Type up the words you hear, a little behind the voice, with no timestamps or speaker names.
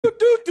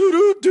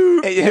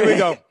Here we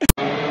go.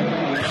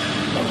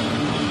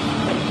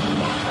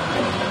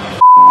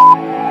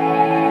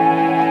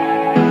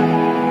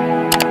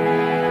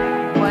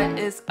 What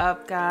is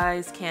up,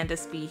 guys?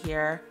 Candace B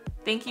here.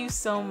 Thank you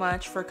so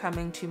much for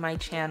coming to my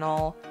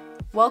channel.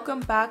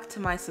 Welcome back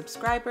to my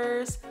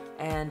subscribers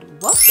and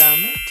welcome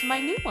to my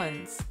new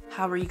ones.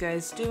 How are you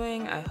guys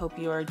doing? I hope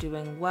you are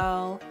doing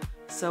well.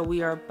 So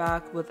we are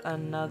back with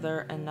another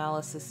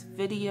analysis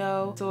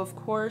video. So of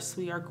course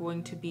we are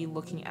going to be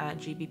looking at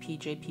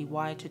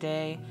GBPJPY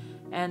today,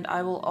 and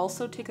I will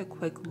also take a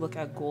quick look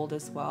at gold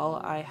as well.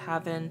 I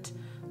haven't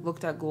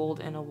looked at gold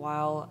in a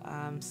while,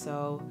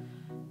 so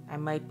I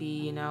might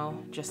be,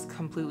 just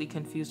completely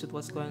confused with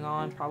what's going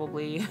on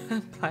probably,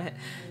 but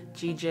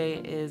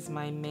GJ is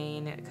my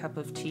main cup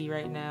of tea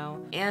right now.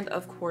 And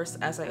of course,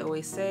 as I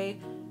always say,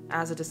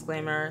 as a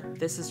disclaimer,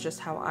 this is just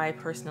how I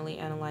personally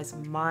analyze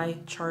my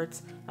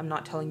charts. I'm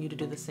not telling you to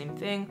do the same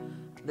thing.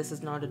 This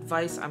is not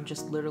advice. I'm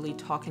just literally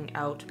talking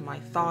out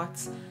my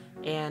thoughts,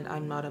 and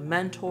I'm not a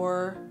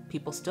mentor.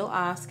 People still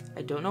ask.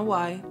 I don't know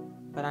why,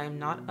 but I am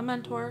not a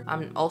mentor.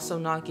 I'm also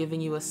not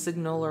giving you a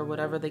signal or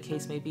whatever the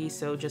case may be,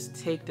 so just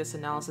take this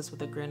analysis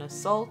with a grain of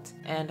salt.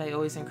 And I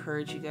always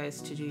encourage you guys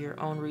to do your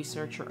own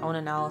research, your own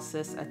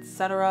analysis,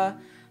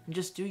 etc. And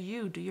just do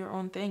your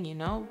own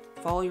thing,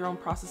 Follow your own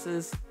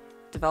processes,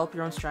 develop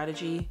your own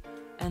strategy,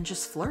 and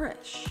just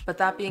flourish. But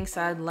that being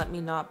said, let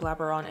me not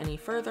blabber on any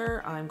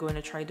further. I'm going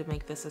to try to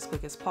make this as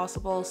quick as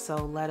possible, so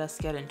let us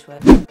get into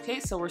it. Okay,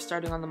 so we're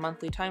starting on the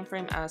monthly time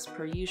frame as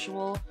per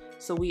usual.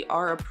 So we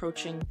are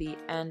approaching the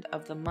end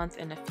of the month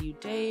in a few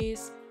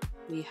days.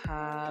 We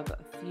have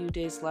a few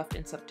days left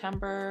in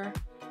September,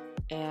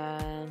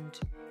 and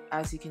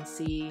as you can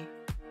see,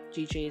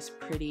 GJ is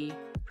pretty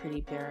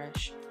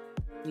bearish.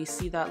 We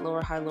see that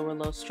lower high, lower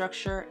low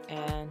structure,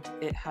 and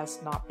it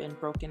has not been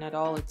broken at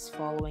all. It's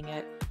following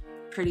it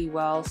pretty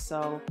well.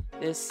 So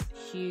this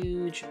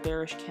huge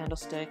bearish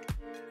candlestick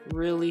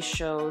really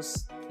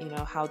shows,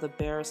 how the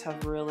bears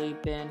have really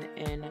been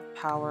in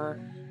power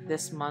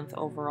this month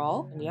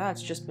overall. And yeah,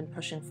 it's just been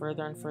pushing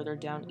further and further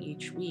down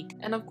each week.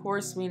 And of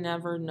course, we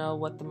never know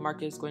what the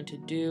market is going to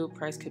do.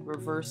 Price could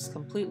reverse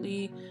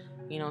completely.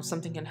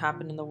 Something can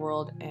happen in the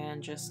world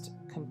and just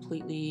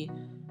completely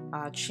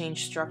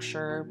change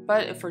structure.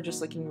 But if we're just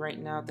looking right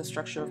now at the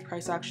structure of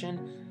price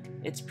action,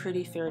 it's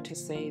pretty fair to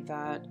say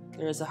that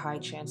there is a high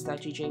chance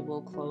that GJ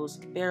will close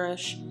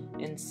bearish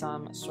in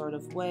some sort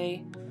of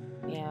way.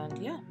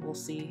 And yeah, we'll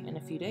see in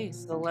a few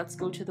days. So let's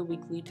go to the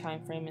weekly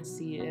time frame and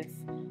see if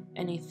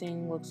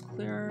anything looks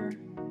clearer.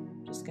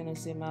 Just gonna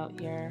zoom out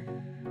here.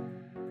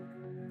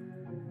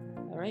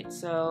 Alright,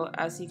 so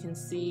as you can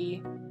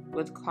see,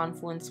 with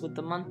confluence with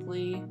the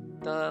monthly,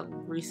 the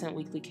recent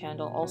weekly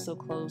candle also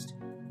closed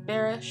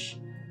bearish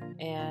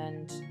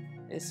and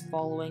is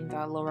following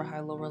that lower high,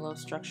 lower low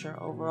structure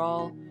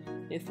overall.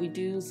 If we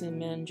do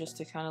zoom in just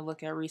to kind of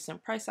look at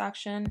recent price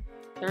action,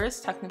 there is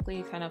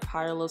technically kind of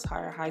higher lows,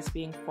 higher highs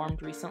being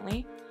formed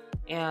recently,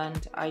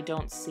 and I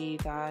don't see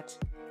that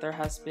there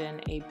has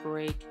been a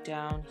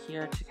breakdown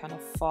here to kind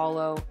of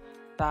follow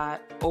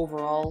that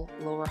overall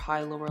lower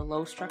high, lower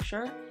low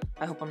structure.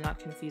 I hope I'm not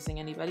confusing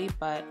anybody,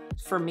 but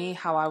for me,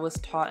 how I was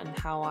taught and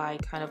how I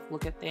kind of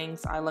look at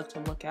things, I like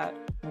to look at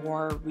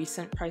more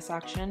recent price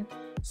action.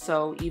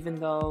 So even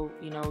though,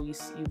 you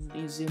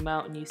zoom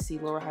out and you see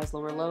lower highs,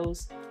 lower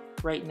lows,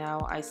 right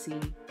now I see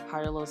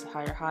higher lows,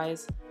 higher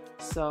highs.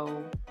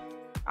 So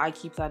I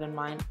keep that in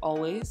mind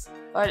always.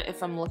 But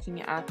if I'm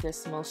looking at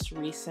this most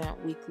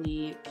recent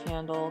weekly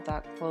candle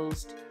that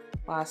closed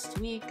last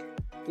week,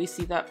 we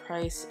see that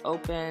price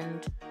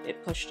opened,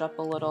 it pushed up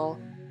a little,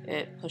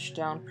 it pushed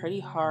down pretty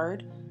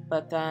hard,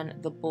 but then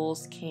the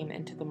bulls came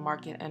into the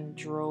market and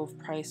drove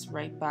price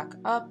right back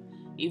up.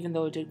 Even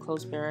though it did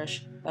close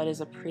bearish, that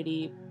is a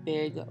pretty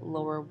big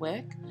lower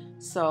wick.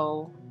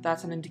 So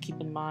that's something to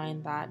keep in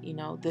mind that,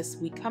 this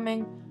week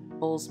coming,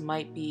 bulls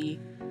might be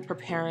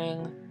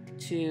preparing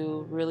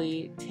to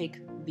really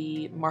take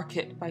the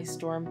market by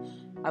storm.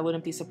 I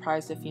wouldn't be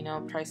surprised if,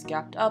 price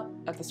gapped up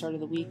at the start of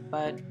the week,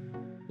 but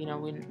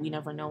we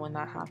never know when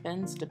that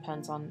happens.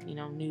 Depends on,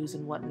 news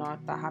and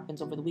whatnot that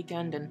happens over the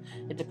weekend, and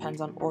it depends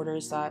on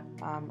orders that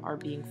are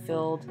being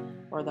filled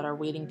or that are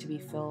waiting to be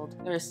filled.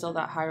 There is still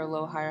that higher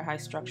low, higher high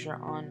structure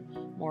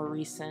on more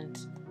recent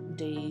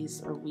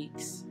days or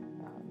weeks,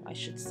 I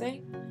should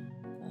say.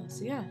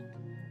 So yeah,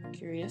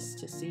 curious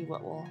to see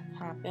what will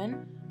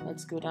happen.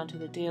 Let's go down to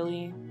the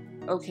daily.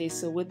 Okay,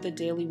 so with the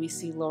daily, we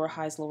see lower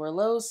highs, lower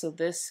lows, so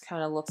this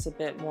kind of looks a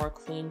bit more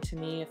clean to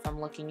me if I'm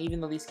looking,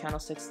 even though these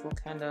candlesticks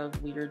look kind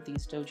of weird,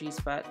 these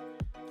dojis, but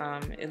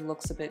it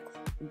looks a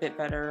bit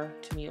better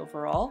to me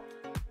overall.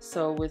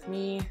 So with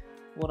me,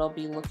 what I'll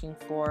be looking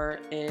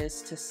for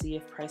is to see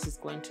if price is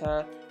going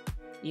to,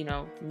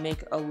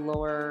 make a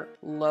lower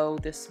low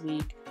this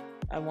week.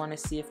 I want to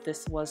see if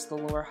this was the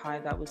lower high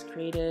that was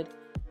created,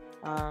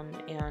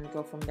 and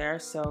go from there.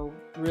 So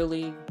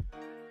really,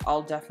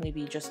 I'll definitely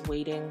be just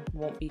waiting,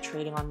 won't be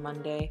trading on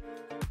Monday,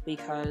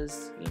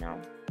 because,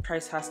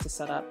 price has to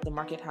set up, the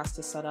market has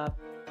to set up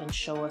and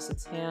show us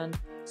its hand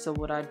So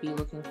what I'd be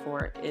looking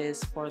for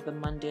is for the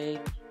Monday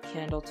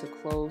candle to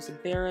close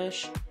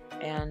bearish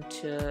and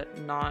to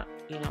not,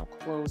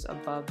 close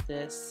above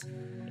this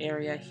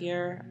area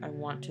here. I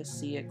want to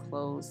see it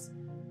close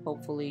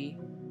hopefully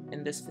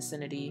in this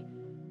vicinity,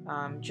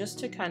 just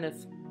to kind of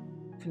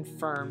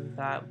confirm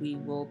that we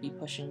will be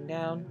pushing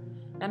down.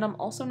 And I'm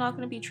also not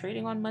going to be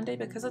trading on Monday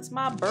because it's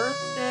my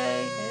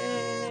birthday.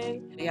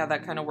 Hey! Yeah,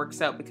 that kind of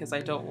works out because I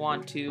don't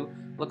want to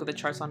look at the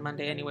charts on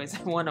Monday anyways.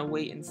 I want to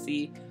wait and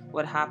see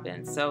what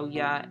happens. So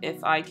yeah,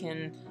 if I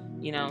can,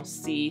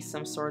 see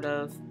some sort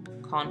of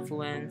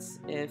confluence,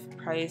 if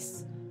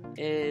price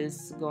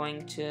is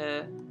going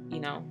to,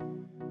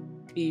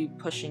 be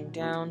pushing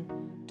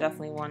down,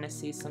 definitely want to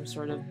see some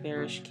sort of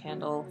bearish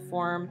candle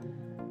form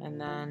and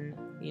then,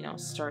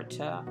 start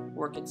to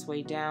work its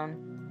way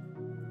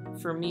down.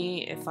 For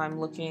me, if I'm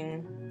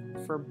looking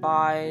for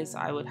buys,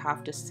 I would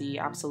have to see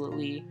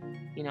absolutely,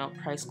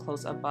 price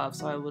close above.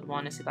 So I would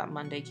want to see that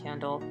Monday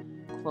candle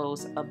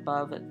close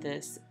above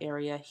this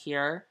area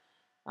here.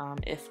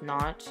 If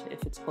not,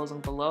 if it's closing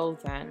below,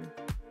 then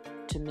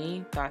to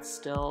me, that's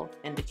still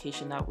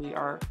indication that we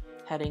are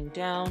heading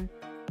down.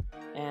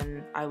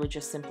 And I would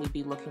just simply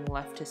be looking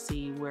left to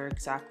see where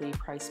exactly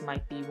price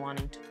might be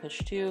wanting to push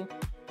to.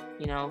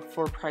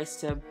 For price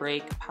to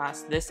break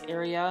past this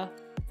area,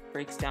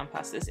 breaks down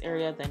past this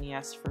area, then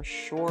yes, for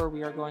sure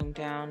we are going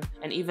down.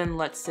 And even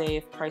let's say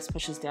if price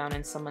pushes down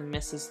and someone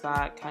misses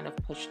that kind of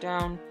push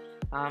down,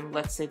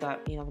 let's say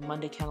that the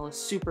Monday candle is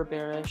super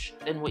bearish,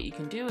 then what you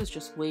can do is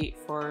just wait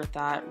for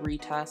that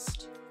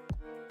retest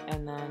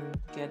and then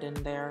get in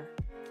there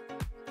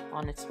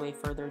on its way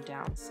further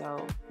down.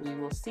 So we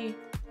will see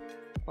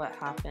what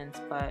happens,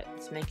 but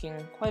it's making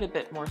quite a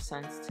bit more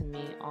sense to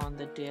me on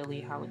the daily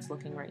how it's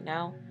looking right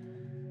now.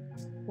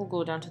 We'll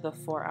go down to the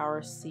 4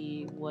 hour,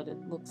 see what it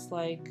looks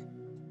like.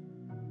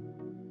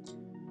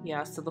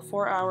 Yeah, so the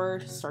 4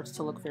 hour starts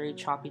to look very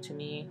choppy to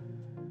me,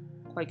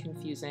 quite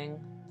confusing.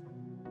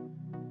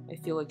 I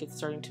feel like it's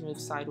starting to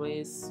move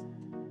sideways.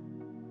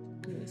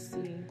 Let me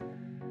see.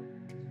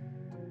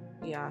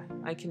 Yeah,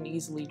 I can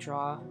easily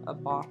draw a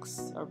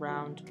box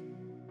around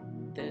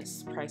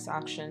this price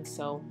action.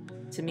 So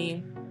to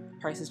me,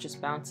 price is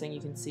just bouncing.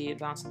 You can see it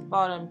bounced at the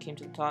bottom, came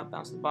to the top,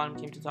 bounced at the bottom,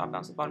 came to the top,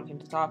 bounced at the bottom, came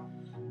to the top.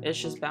 It's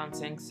just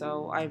bouncing.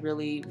 So I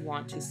really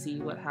want to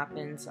see what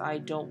happens. I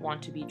don't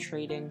want to be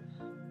trading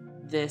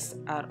this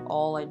at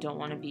all. I don't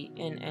want to be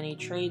in any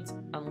trades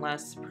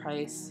unless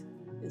price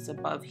is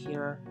above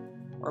here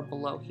or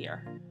below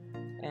here.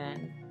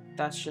 And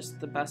that's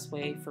just the best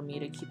way for me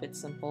to keep it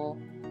simple.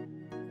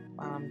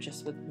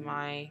 Just with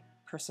my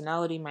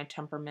personality, my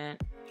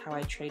temperament, how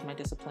I trade, my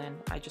discipline,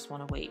 I just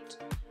want to wait.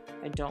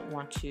 I don't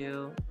want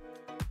to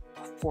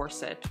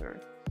force it,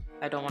 or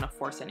I don't want to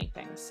force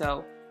anything.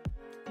 So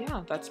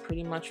yeah, that's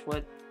pretty much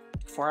what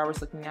 4 hours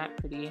looking at.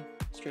 Pretty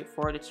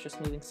straightforward. It's just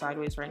moving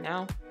sideways right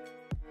now.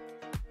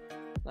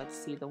 Let's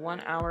see the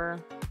 1 hour.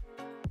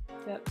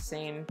 Yep,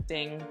 same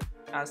thing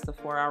as the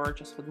 4 hour,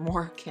 just with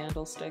more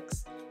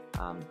candlesticks.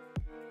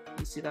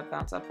 You see that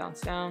bounce up,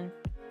 bounce down,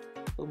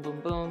 boom,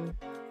 boom, boom.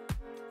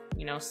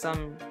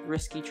 Some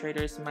risky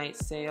traders might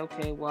say,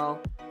 okay, well,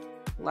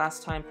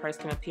 last time price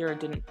came up here, it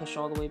didn't push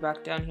all the way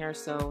back down here,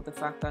 so the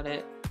fact that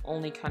it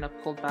only kind of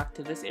pulled back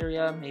to this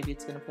area, maybe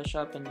it's going to push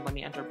up and let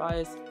me enter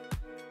buys.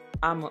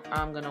 I'm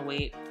going to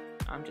wait.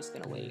 I'm just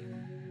going to wait.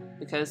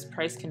 Because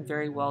price can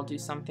very well do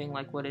something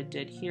like what it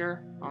did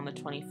here on the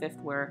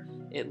 25th, where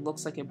it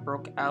looks like it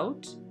broke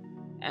out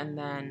and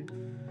then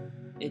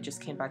it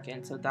just came back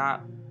in. So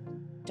that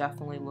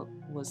definitely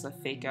was a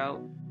fake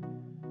out.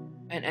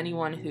 And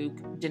anyone who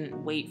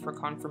didn't wait for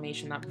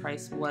confirmation that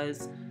price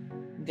was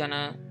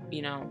gonna,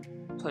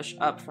 push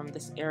up from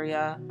this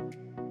area,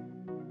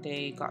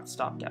 they got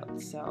stopped out.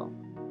 So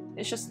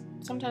it's just,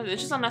 sometimes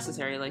it's just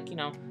unnecessary. Like,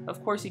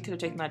 of course you could have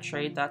taken that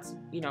trade. That's,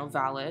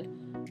 valid.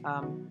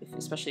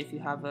 Especially if you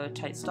have a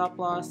tight stop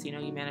loss, you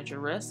manage your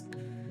risk.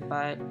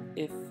 But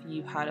if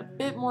you had a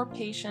bit more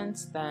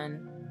patience,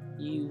 then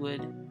you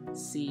would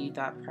see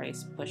that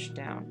price push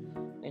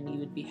down and you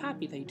would be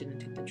happy that you didn't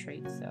take the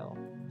trade. So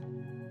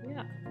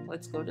yeah,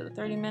 let's go to the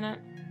 30-minute.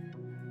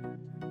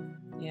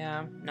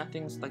 Yeah,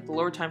 nothing's like the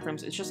lower time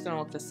frames. It's just going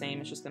to look the same.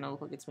 It's just going to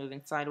look like it's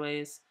moving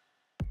sideways,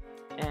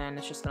 and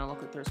it's just going to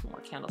look like there's more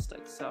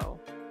candlesticks. So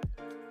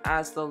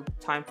as the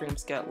time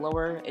frames get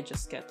lower, it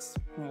just gets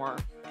more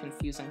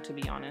confusing, to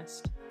be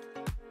honest.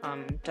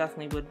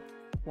 Definitely would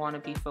want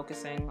to be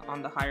focusing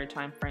on the higher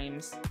time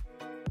frames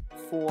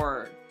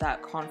for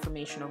that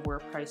confirmation of where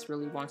price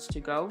really wants to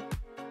go.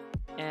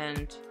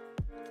 And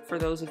for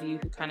those of you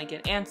who kind of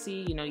get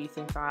antsy, you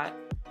think that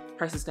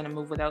price is going to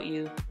move without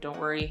you, don't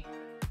worry.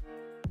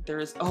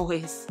 There's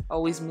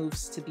always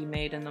moves to be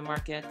made in the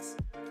markets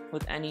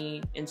with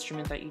any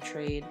instrument that you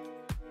trade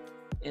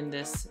in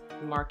this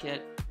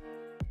market.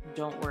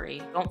 Don't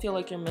worry. Don't feel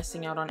like you're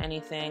missing out on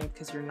anything,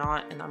 because you're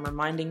not, and I'm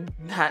reminding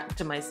that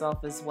to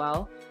myself as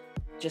well.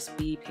 Just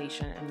be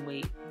patient and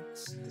wait.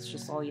 It's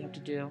just all you have to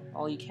do,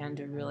 all you can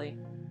do really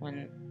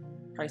when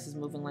price is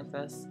moving like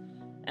this.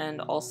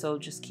 And also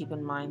just keep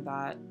in mind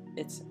that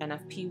it's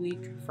NFP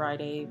week,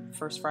 Friday,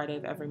 first Friday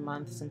of every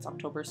month since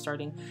October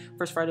starting.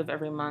 First Friday of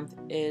every month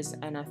is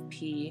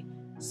NFP,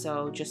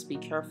 so just be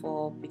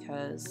careful,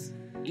 because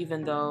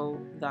even though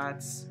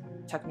that's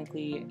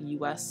technically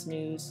US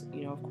news,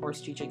 you know, of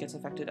course GJ gets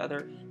affected,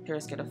 other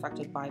pairs get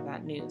affected by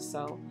that news.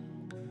 So,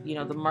 you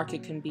know, the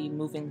market can be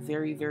moving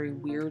very, very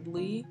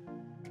weirdly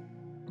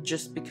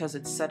just because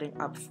it's setting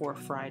up for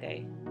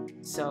Friday.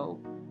 So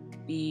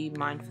be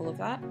mindful of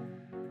that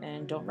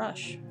and don't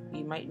rush.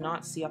 You might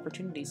not see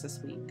opportunities this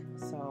week,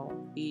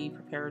 so be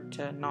prepared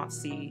to not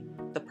see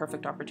the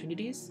perfect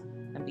opportunities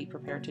and be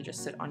prepared to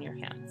just sit on your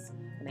hands.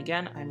 And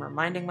again, I'm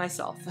reminding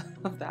myself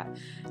of that.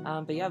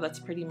 But yeah, that's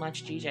pretty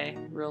much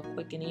GJ, real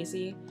quick and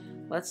easy.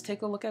 Let's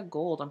take a look at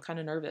gold. I'm kind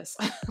of nervous,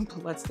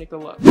 but let's take a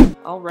look.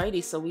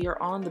 Alrighty, so we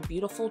are on the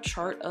beautiful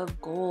chart of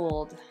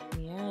gold.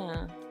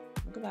 Yeah,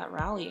 look at that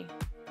rally,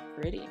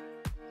 pretty.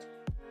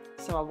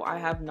 So I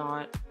have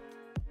not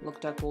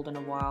looked at gold in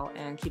a while,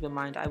 and keep in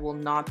mind I will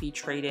not be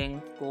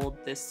trading gold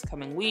this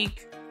coming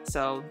week.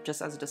 So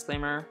just as a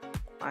disclaimer,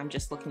 I'm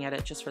just looking at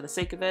it just for the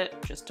sake of it,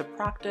 just to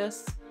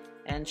practice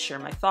and share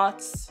my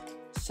thoughts.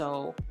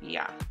 So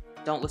yeah,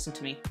 don't listen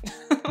to me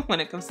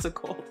when it comes to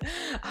gold.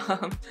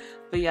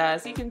 But yeah,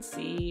 as you can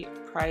see,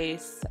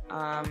 price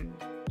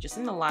just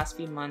in the last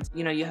few months,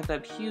 you know, you have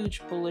that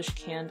huge bullish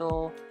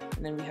candle,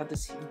 and then we have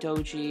this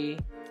doji,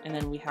 and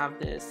then we have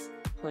this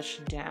push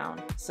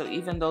down. So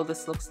even though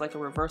this looks like a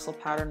reversal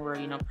pattern where,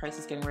 you know, price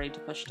is getting ready to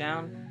push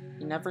down,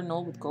 you never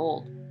know with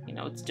gold. You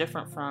know, it's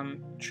different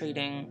from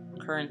trading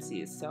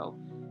currencies, so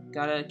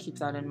gotta keep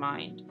that in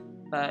mind.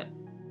 But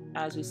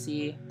as we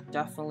see,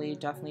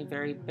 definitely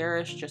very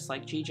bearish, just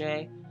like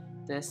GJ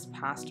this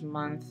past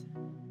month.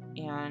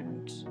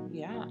 And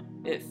yeah,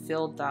 it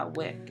filled that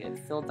wick. It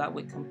filled that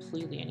wick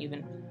completely and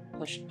even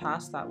pushed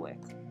past that wick.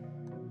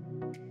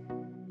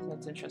 So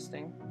that's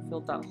interesting.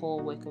 Filled that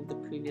whole wick of the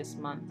previous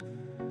month.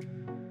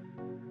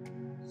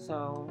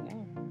 So yeah,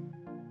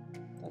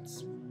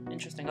 that's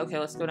interesting. Okay,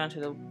 let's go down to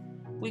the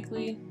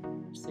weekly,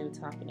 see what's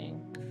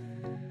happening.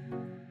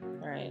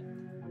 All right.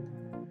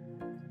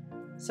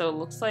 So it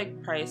looks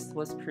like price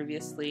was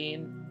previously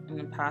in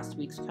the past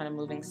weeks kind of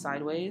moving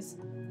sideways,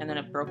 and then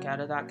it broke out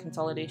of that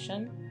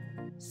consolidation.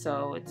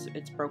 So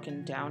it's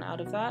broken down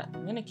out of that.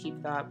 I'm gonna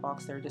keep that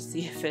box there to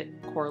see if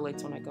it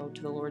correlates when I go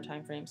to the lower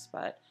time frames.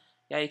 But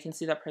yeah, you can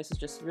see that price is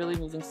just really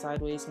moving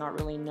sideways, not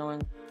really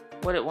knowing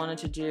what it wanted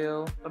to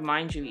do. But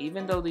mind you,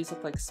 even though these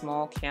look like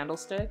small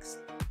candlesticks,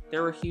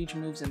 there were huge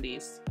moves in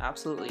these.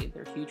 Absolutely,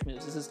 they're huge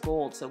moves. This is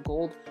gold, so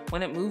gold,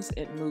 when it moves,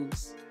 it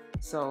moves.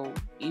 So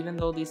even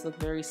though these look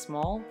very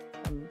small,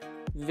 I'm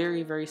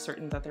very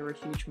certain that there were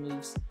huge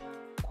moves,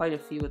 quite a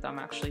few of them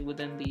actually,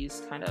 within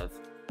these kind of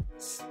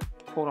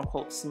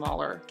quote-unquote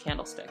smaller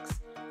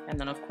candlesticks. And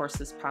then of course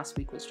this past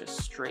week was just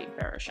straight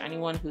bearish.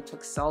 Anyone who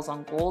took sells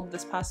on gold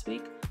this past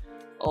week,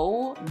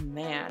 oh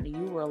man,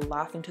 you were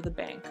laughing to the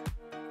bank.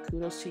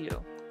 Kudos to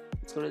you.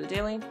 Let's go to the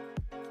daily.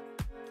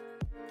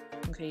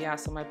 Okay, yeah,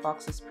 so my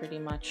box is pretty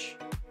much,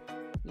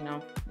 you know,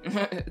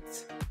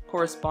 it's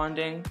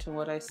corresponding to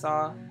what I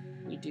saw.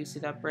 We do see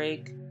that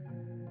break.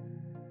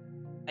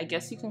 I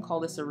guess you can call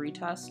this a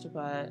retest,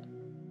 but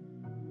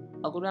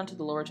I'll go down to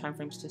the lower time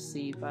frames to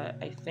see, but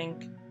I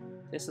think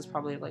this is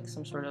probably like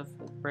some sort of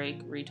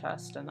break,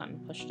 retest, and then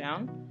push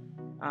down.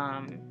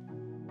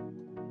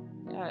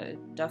 Yeah,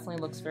 it definitely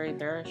looks very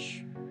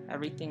bearish.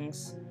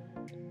 Everything's,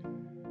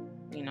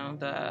 you know,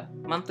 the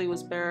monthly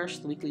was bearish,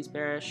 the weekly's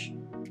bearish,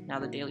 now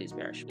the daily's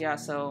bearish. Yeah,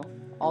 so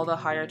all the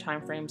higher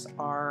time frames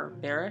are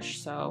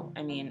bearish. So,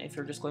 I mean, if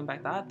you're just going by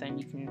that, then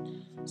you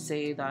can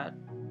say that,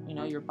 you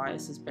know, your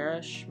bias is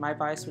bearish. My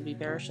bias would be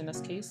bearish in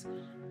this case.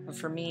 But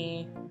for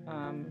me,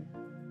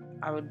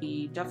 I would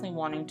be definitely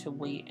wanting to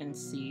wait and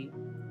see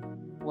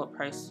what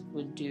price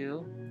would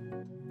do.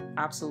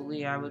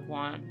 Absolutely, I would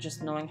want,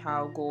 just knowing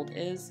how gold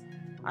is,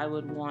 I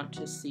would want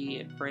to see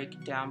it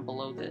break down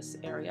below this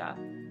area,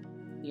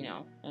 you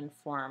know, and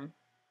form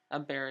a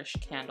bearish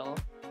candle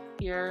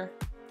here,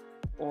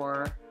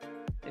 or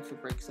if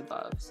it breaks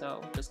above.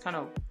 So just kind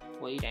of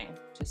waiting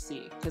to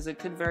see, because it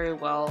could very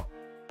well,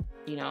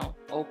 you know,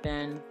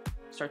 open,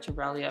 start to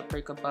rally up,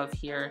 break above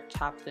here,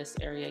 tap this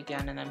area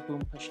again, and then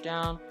boom, push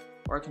down,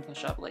 or it can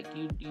push up. Like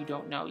you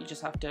don't know. You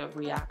just have to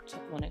react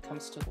when it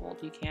comes to gold.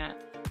 You can't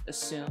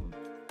assume.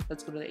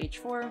 Let's go to the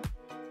H4.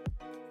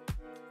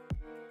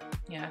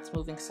 Yeah, it's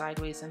moving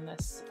sideways in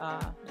this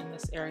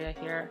area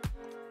here.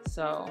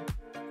 So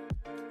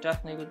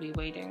definitely would be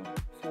waiting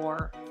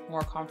for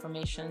more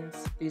confirmations.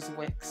 These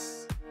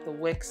wicks, the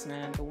wicks,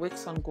 man, the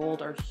wicks on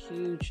gold are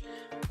huge.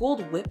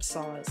 Gold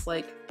whipsaws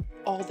like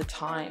all the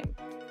time.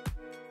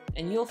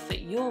 And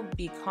you'll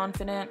be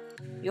confident,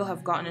 you'll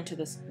have gotten into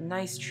this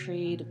nice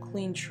trade,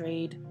 clean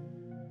trade,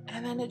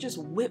 and then it just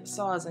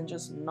whipsaws and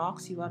just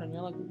knocks you out, and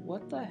you're like,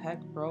 what the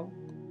heck, bro?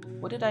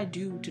 What did I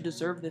do to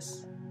deserve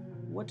this?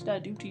 What did I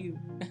do to you?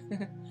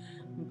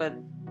 But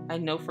I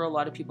know for a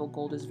lot of people,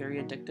 gold is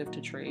very addictive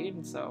to trade,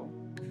 and so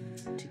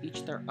to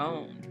each their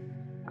own.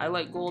 I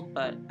like gold,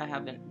 but I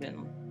haven't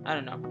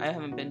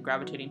been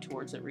gravitating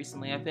towards it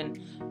recently. I've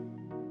been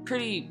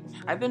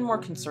I've been more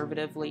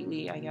conservative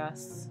lately, I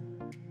guess.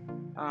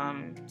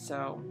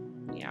 So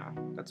yeah,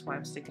 that's why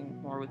I'm sticking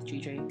more with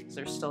GJ, because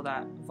there's still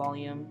that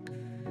volume,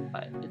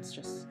 but it's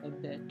just a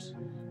bit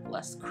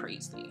less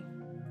crazy.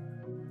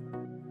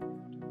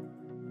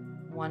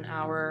 1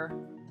 hour,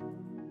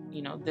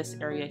 you know, this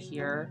area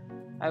here,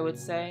 I would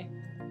say,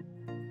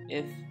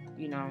 if,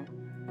 you know,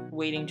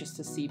 waiting just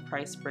to see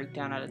price break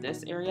down out of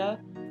this area,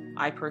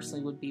 I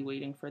personally would be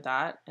waiting for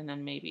that, and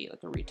then maybe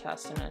like a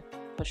retest and a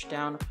push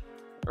down,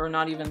 or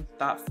not even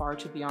that far,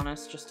 to be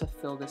honest, just to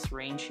fill this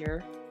range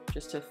here,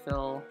 just to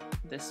fill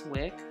this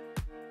wick.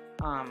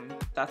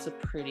 That's a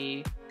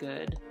pretty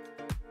good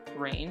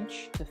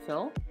range to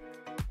fill,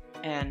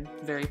 and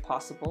very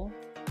possible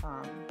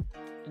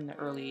in the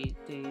early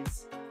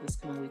days this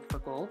coming week for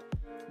gold.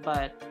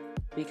 But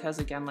because,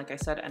 again, like I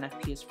said,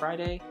 NFP is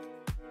Friday,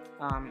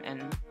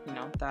 and you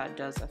know that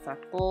does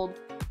affect gold,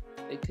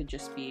 it could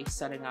just be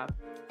setting up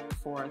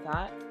for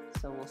that.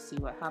 So we'll see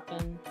what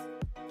happens.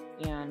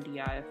 And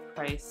yeah, if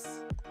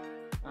price,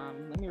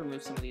 let me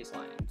remove some of these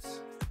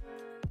lines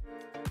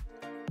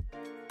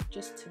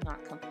just to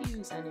not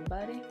confuse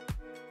anybody.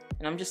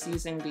 And I'm just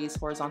using these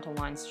horizontal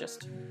lines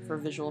just for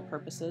visual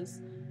purposes.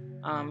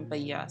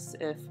 But yes,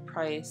 if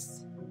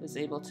price is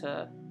able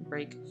to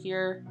break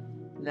here,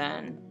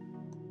 then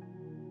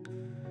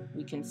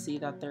we can see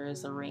that there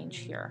is a range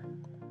here,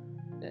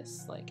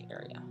 this like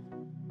area.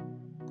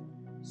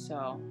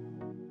 So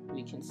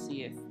we can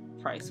see if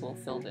price will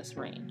fill this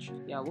range.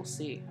 Yeah, we'll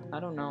see. I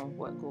don't know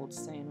what gold's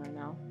saying right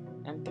now.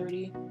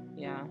 M30,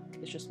 yeah,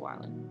 it's just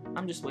wilding.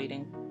 I'm just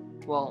waiting.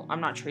 Well,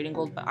 I'm not trading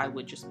gold, but I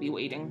would just be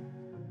waiting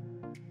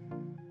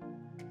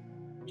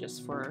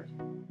just for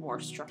more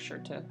structure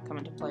to come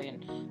into play.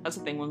 And that's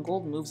the thing, when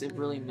gold moves, it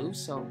really moves,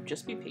 so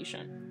just be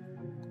patient,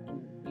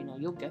 and you know,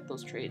 you'll get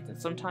those trades. And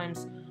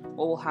sometimes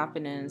what will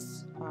happen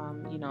is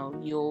you know,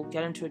 you'll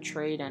get into a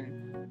trade,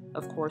 and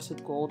of course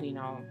with gold, you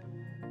know,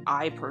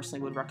 I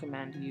personally would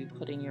recommend you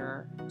putting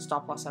your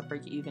stop loss at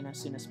break even as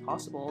soon as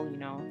possible. You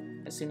know,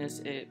 as soon as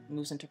it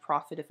moves into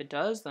profit. If it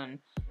does, then,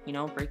 you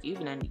know, break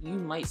even, and you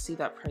might see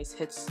that price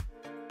hits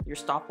your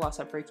stop loss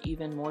at break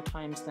even more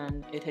times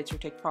than it hits your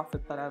take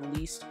profit, but at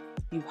least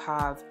you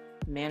have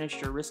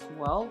managed your risk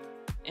well,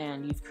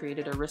 and you've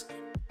created a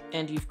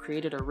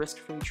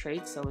risk-free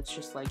trade. So it's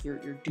just like you're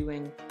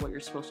doing what you're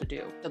supposed to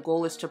do. The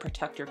goal is to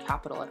protect your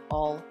capital at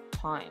all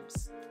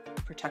times.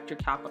 Protect your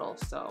capital.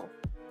 So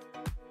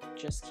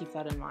just keep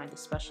that in mind,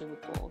 especially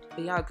with gold.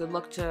 But yeah, good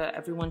luck to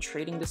everyone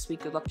trading this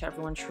week. Good luck to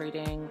everyone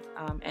trading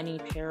any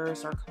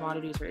pairs or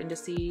commodities or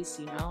indices.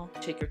 You know,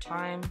 take your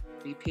time,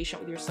 be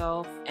patient with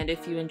yourself. And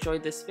if you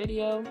enjoyed this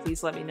video,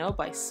 please let me know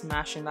by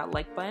smashing that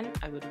like button.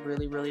 I would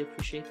really, really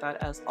appreciate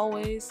that, as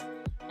always.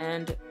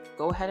 And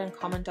go ahead and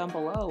comment down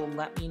below.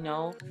 Let me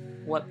know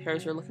what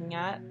pairs you're looking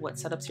at, what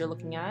setups you're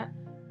looking at.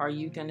 Are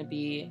you going to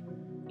be,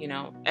 you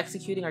know,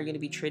 executing? Are you going to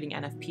be trading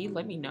NFP?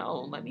 Let me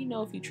know. Let me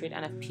know if you trade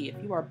NFP.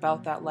 If you are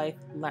about that life,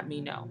 let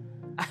me know.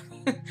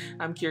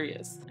 I'm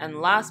curious. And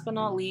last but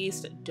not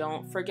least,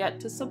 don't forget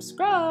to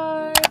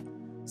subscribe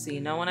so you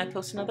know when I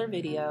post another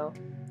video.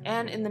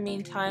 And in the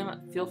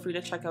meantime, feel free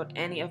to check out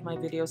any of my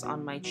videos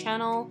on my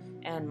channel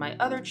and my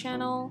other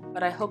channel.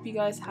 But I hope you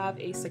guys have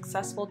a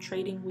successful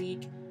trading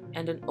week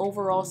and an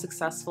overall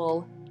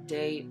successful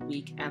day,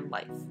 week, and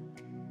life.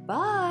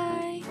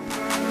 Bye!